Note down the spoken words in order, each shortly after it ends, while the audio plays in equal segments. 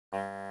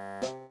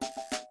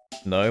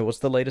know. What's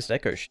the latest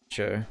Echo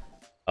show?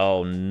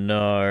 Oh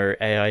no,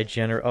 AI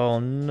gener. Oh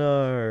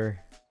no.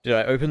 Dude,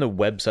 I opened the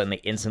website and they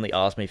instantly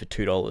asked me for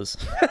 $2.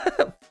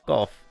 Fuck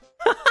off.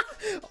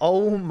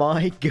 Oh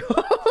my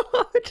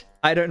god.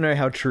 I don't know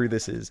how true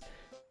this is.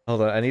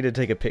 Hold on, I need to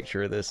take a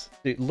picture of this.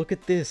 Dude, look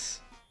at this.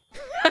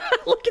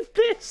 Look at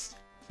this.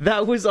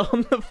 That was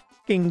on the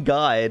fucking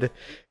guide.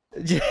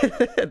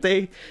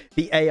 The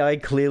AI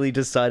clearly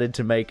decided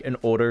to make an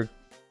auto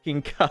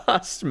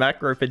cast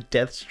macro for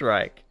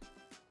Deathstrike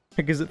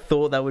because it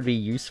thought that would be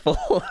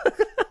useful.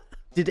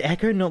 Did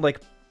Echo not like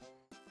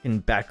in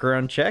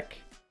background check?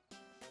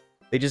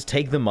 They just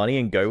take the money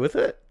and go with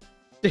it?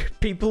 Dude,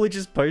 people are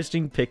just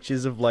posting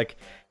pictures of like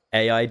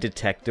AI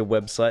detector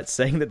websites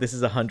saying that this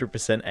is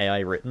 100% AI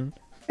written.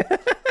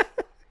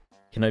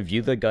 Can I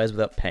view the guys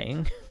without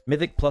paying?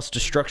 Mythic plus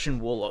Destruction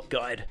Warlock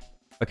guide.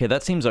 Okay,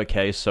 that seems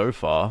okay so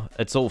far.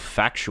 It's all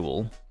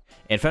factual.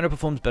 Inferno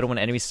performs better when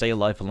enemies stay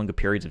alive for longer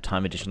periods of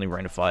time. Additionally,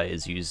 Rain of Fire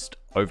is used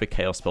over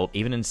Chaos Bolt,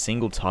 even in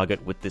single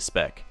target with this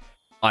spec.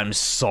 I'm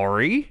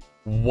sorry?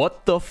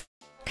 What the f***?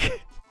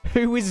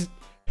 Who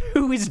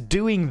is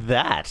doing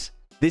that?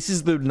 This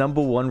is the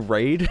 #1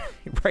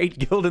 raid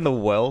guild in the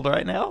world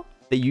right now?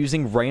 They're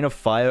using Rain of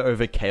Fire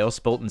over Chaos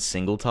Bolt in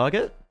single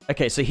target?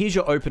 Okay, so here's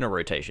your opener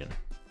rotation.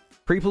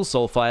 Pre-pull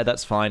Soulfire,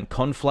 that's fine.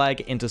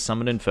 Conflag into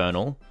Summon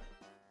Infernal.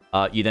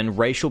 You then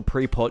Racial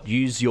Pre-pot,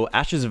 use your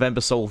Ashes of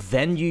Ember Soul,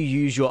 then you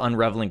use your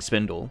Unraveling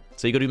Spindle.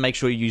 So you got to make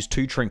sure you use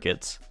 2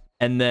 trinkets,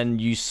 and then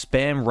you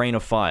spam Rain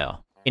of Fire.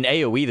 In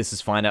AoE, this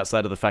is fine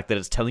outside of the fact that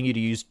it's telling you to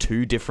use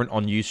 2 different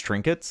unused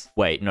trinkets.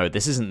 Wait, no,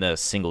 this isn't the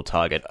single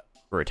target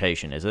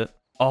rotation, is it?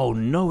 Oh,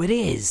 no, it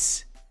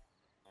is!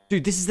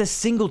 Dude, this is the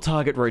single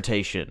target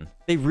rotation.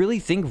 They really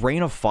think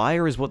Rain of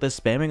Fire is what they're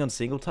spamming on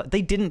single target?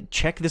 They didn't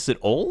check this at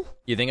all?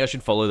 You think I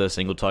should follow the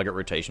single target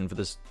rotation for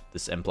this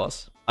M+?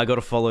 I gotta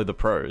follow the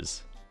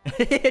pros.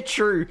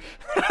 True.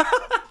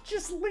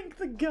 Just link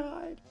the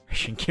guide.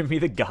 Give me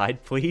the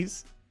guide,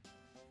 please.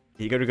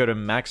 You gotta go to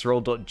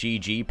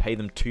maxroll.gg, pay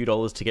them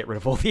 $2 to get rid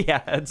of all the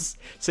ads,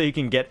 so you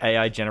can get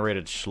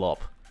AI-generated schlop.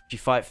 If you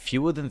fight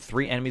fewer than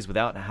 3 enemies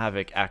without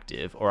Havoc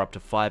active, or up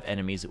to 5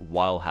 enemies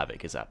while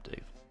Havoc is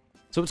active.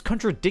 So it's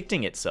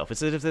contradicting itself. It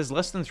says if there's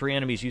less than 3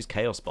 enemies, use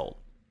Chaos Bolt.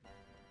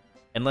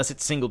 Unless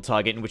it's single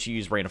target in which you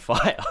use Rain of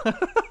Fire.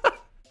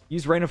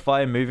 Use Rain of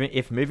Fire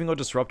if moving or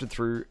disrupted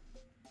through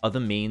other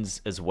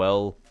means as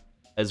well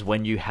as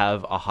when you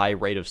have a high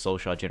rate of Soul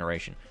Shard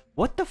generation.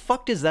 What the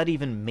fuck does that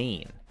even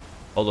mean?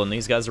 Hold on,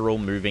 these guys are all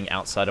moving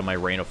outside of my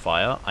Rain of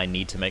Fire. I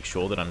need to make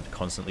sure that I'm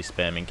constantly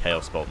spamming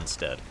Chaos Bolt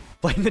instead.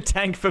 Blame the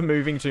tank for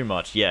moving too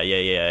much. Yeah.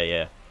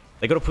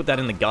 They gotta put that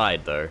in the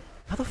guide, though.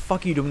 How the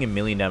fuck are you doing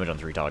 1,000,000 damage on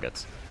 3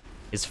 targets?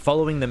 Is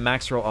following the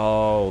max roll...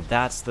 Oh,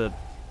 that's the...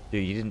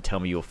 Dude, you didn't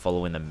tell me you were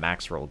following the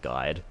max roll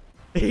guide.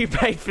 You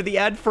paid for the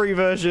ad-free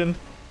version.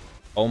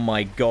 Oh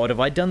my god, have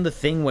I done the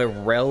thing where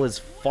Rel is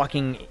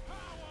fucking...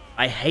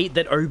 I hate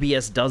that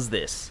OBS does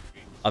this.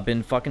 I've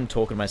been fucking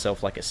talking to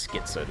myself like a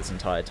schizo this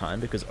entire time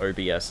because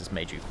OBS has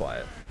made you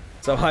quiet.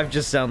 So I've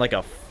just sound like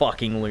a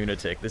fucking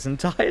lunatic this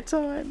entire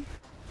time.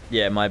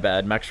 Yeah, my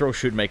bad. Maxroll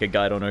should make a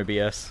guide on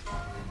OBS.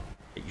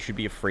 You should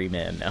be a free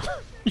man now.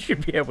 You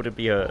should be able to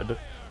be heard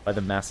by the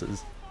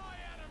masses.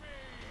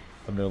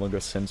 I'm no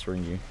longer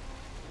censoring you.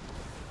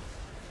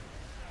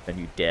 Don't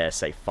you dare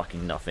say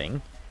fucking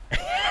nothing.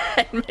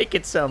 And make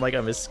it sound like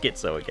I'm a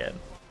schizo again.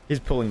 He's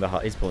pulling the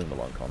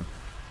long con.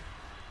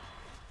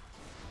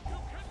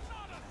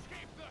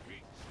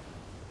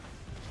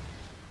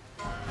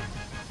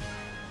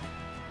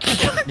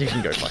 You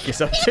can go fuck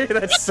yourself too.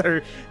 That is so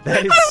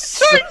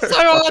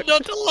so hard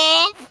not to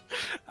laugh.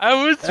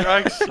 I was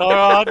trying so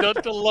hard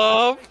not to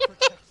laugh.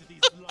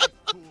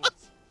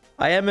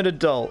 I am an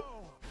adult.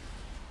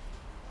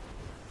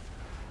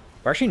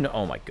 We're actually no,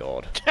 oh my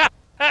god.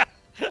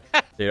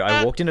 Dude,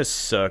 I walked in a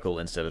circle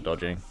instead of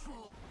dodging.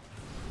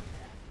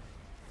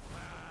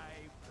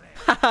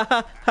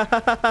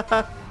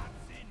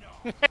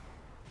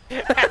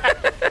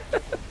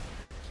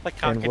 They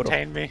can't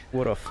contain me.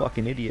 What a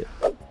fucking idiot.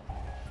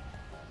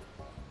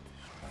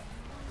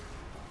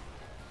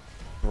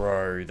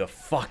 Bro, the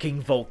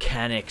fucking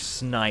volcanic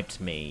sniped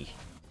me.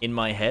 In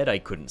my head, I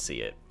couldn't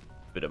see it.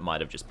 But it might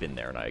have just been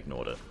there and I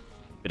ignored it.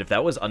 But if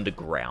that was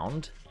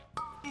underground...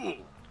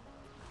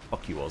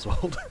 Fuck you,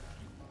 Oswald.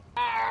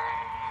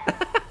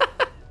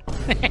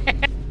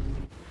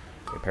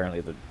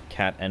 Apparently the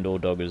cat and or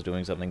dog is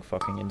doing something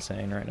fucking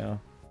insane right now.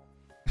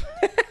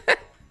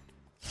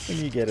 When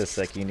you get a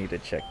sec, you need to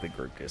check the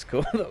group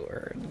Discord that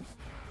we're in.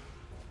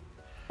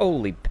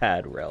 Holy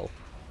pad, Rel.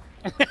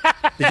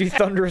 Did you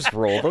Thunderous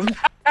Roar them?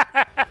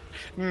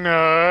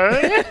 No.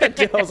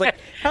 Dude, I was like,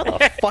 how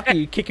the fuck are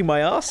you kicking my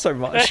ass so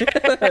much?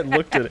 I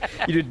looked at it.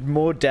 You did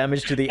more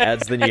damage to the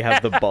ads than you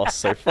have the boss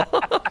so far.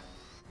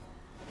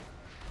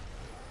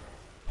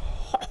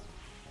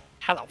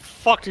 How the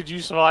fuck did you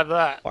survive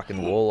that?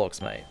 Fucking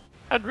warlocks, mate.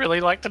 I'd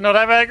really like to not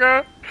have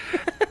aggro.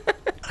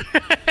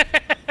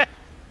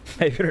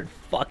 Maybe don't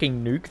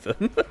fucking nuke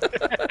them.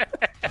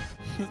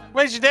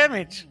 Where's your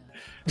damage?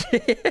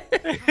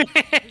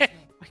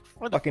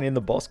 What god. Fucking in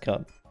the boss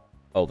cut.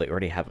 Oh, they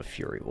already have a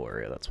Fury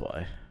Warrior, that's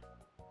why.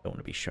 Don't want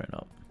to be shown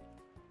up.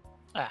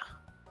 Ah.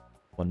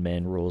 One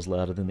man roars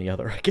louder than the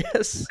other, I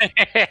guess.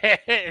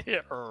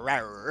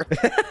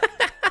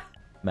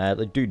 Mad,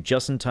 like, dude,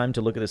 just in time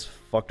to look at this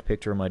fucked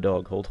picture of my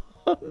dog. Hold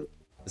on.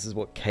 This is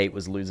what Kate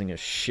was losing her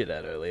shit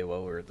at earlier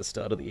while we were at the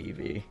start of the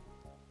EV.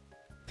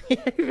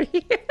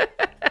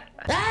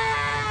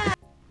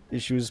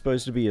 She was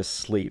supposed to be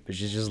asleep, but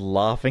she's just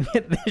laughing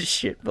at this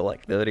shit for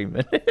like 30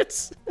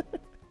 minutes.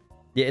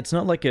 Yeah, it's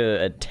not like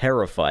a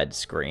terrified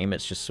scream,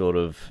 it's just sort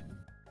of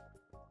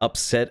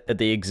upset at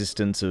the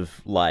existence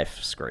of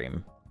life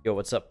scream. Yo,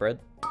 what's up, Bread?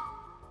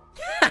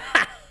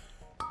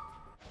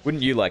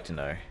 Wouldn't you like to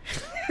know?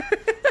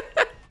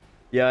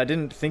 Yeah, I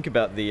didn't think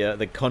about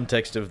the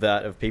context of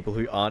that, of people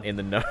who aren't in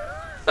the know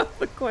of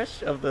the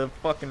question of the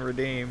fucking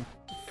redeem.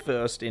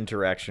 First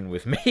interaction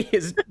with me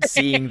is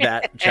seeing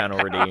that channel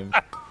redeem.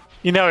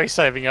 You know he's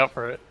saving up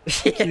for it.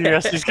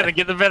 Curiosity's gonna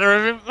get the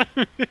better of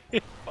him.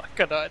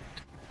 Fucking I.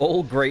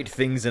 All great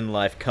things in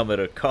life come at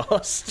a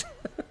cost.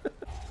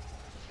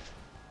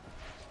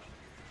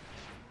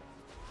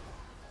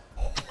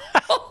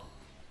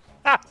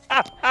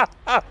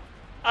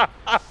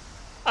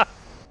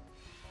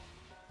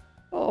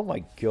 Oh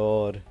my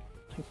god.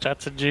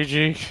 That's a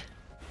GG.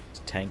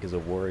 This tank is a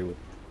worry with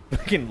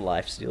fucking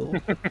life steal.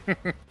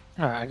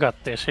 Alright, I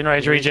got this.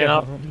 Enrage regen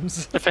up.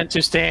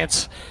 Defensive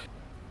stance.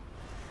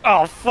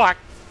 Oh, fuck.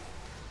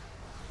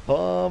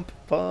 Pump,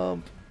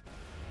 pump.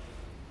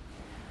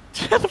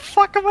 How the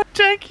fuck am I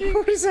tanking?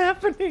 What is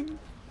happening?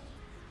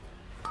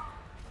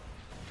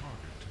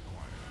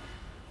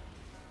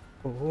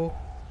 Oh.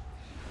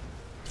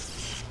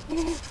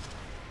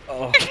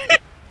 Oh.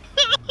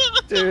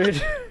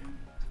 Dude.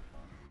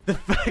 The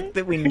fact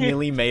that we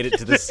nearly made it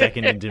to the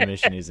second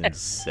intermission is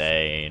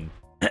insane.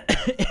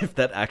 If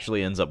that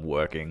actually ends up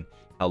working,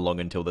 how long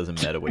until there's a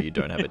meta where you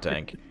don't have a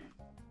tank?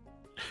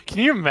 Can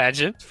you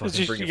imagine?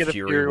 Fucking bring a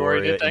Fury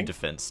Warrior in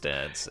defense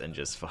stance and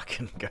just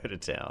fucking go to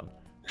town.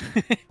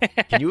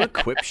 Can you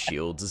equip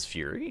shields as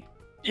Fury?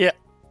 Yeah.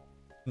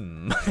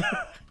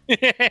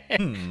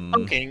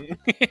 Okay.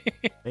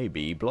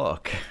 Maybe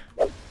block.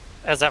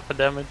 How's that for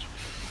damage?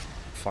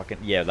 Fucking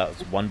yeah, that was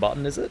one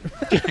button, is it?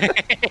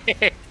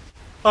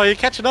 Oh, you're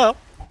catching up.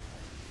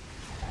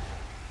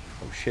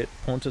 Oh shit,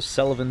 Pontus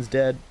Sullivan's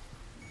dead.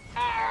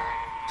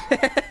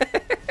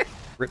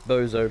 Rip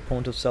Bozo,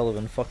 Pontus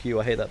Sullivan, fuck you,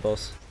 I hate that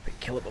boss. But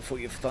kill it before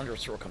your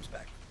Thunderous Roar comes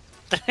back.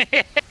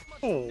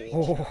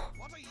 Oh.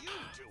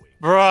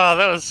 Bruh,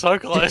 that was so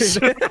close.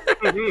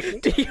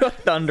 Dude, your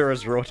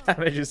Thunderous Roar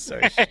damage is so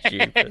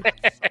stupid.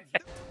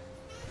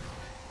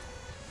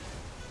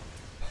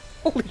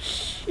 Holy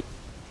shit.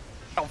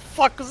 Oh,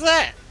 fuck was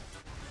that?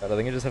 I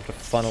think I just have to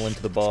funnel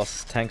into the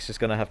boss. Tank's just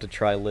gonna have to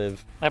try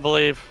live. I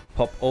believe.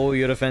 Pop all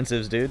your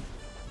defensives, dude.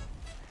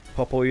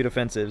 Pop all your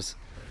defensives.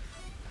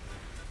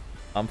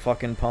 I'm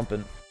fucking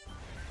pumping.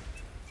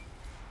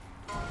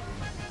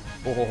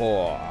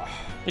 Oh.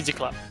 Easy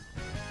clap.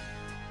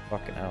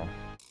 Fucking hell.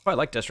 Oh, I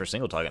like Destro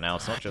single target now.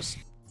 It's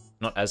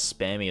not as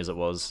spammy as it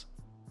was.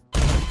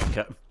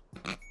 Okay.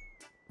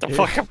 The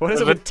fuck? What is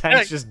it with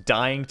tanks just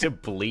dying to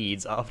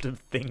bleeds after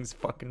things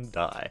fucking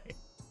die?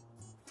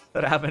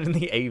 That happened in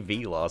the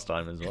AV last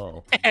time as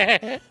well.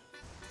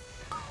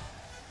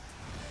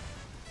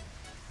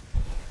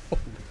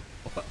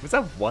 Was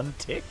that one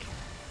tick?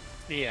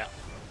 Yeah.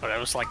 But it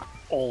was like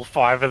all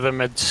 5 of them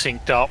had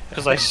synced up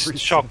because I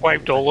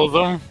shockwaved all of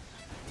them.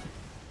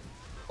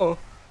 Oh.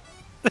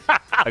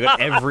 I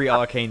got every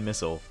arcane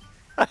missile.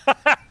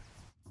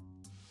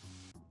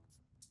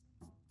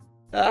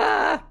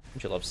 Ah!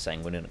 Don't you love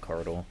Sanguine in a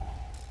corridor?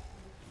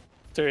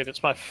 Dude,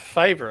 it's my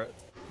favorite.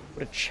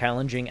 What a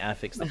challenging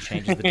affix that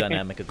changes the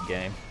dynamic of the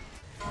game.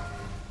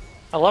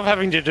 I love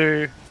having to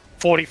do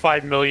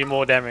 45 million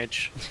more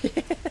damage.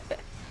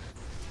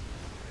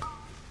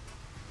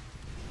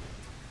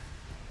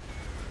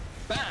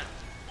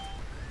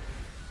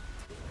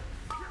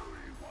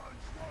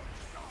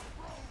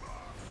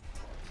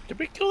 Did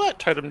we kill that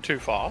totem too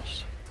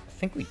fast? I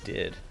think we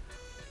did.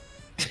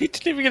 He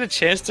didn't even get a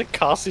chance to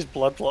cast his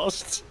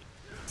Bloodlust,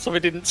 so we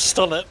didn't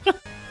stun it.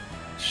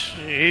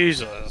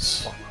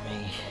 Jesus. Fuck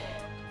me.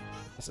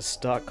 There's a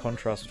stark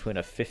contrast between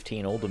a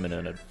 15 Alderman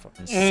and a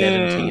fucking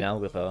 17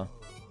 Algethar.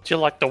 Do you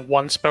like the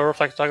one spell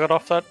reflect I got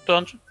off that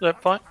dungeon,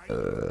 that fight?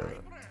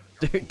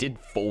 Dude, it did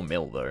 4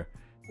 mil though.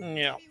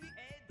 Yeah.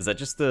 Is that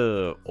just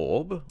the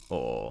orb,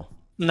 or...?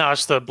 No,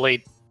 it's the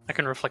bleed. I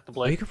can reflect the Oh,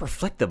 bleed. you can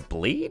reflect the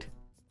bleed?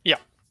 Yeah.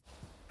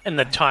 And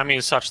the timing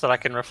is such that I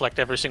can reflect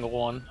every single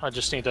one. I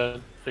just need to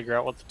figure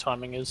out what the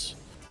timing is.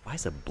 Why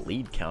is a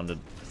bleed counted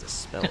as a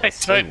spell? I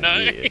That's so don't know.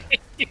 weird.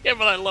 Yeah,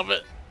 but I love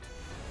it.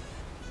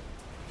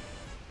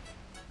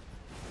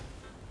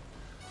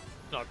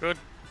 Not good.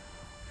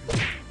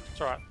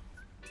 It's alright.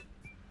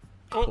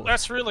 Oh,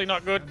 that's really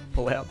not good.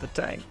 Pull out the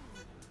tank.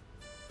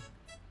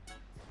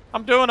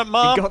 I'm doing it,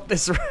 Mom. You got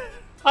this right.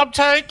 I'm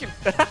tanking.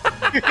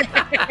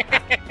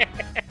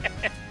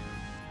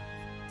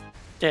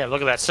 Yeah,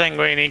 look at that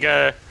sanguine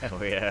go.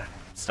 Oh yeah. Oh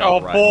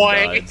Start boy.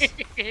 writing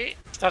guides.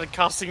 Started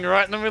casting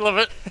right in the middle of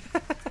it.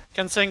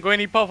 Can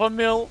Sanguini pop a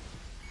mill?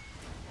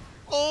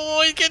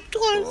 Oh, he get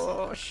close.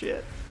 Oh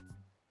shit.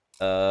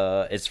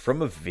 It's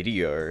from a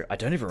video. I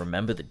don't even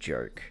remember the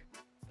joke.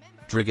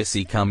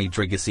 Driggasi kami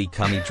driggasi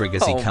kami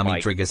driggasi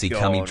kami driggasi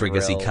kami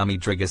driggasi kami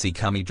driggasi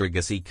kami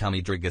driggasi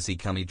kami driggasi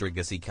kami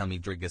driggasi kami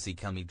driggasi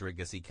kami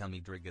driggasi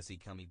kami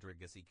driggasi kami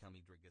driggasi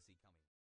kami driggasi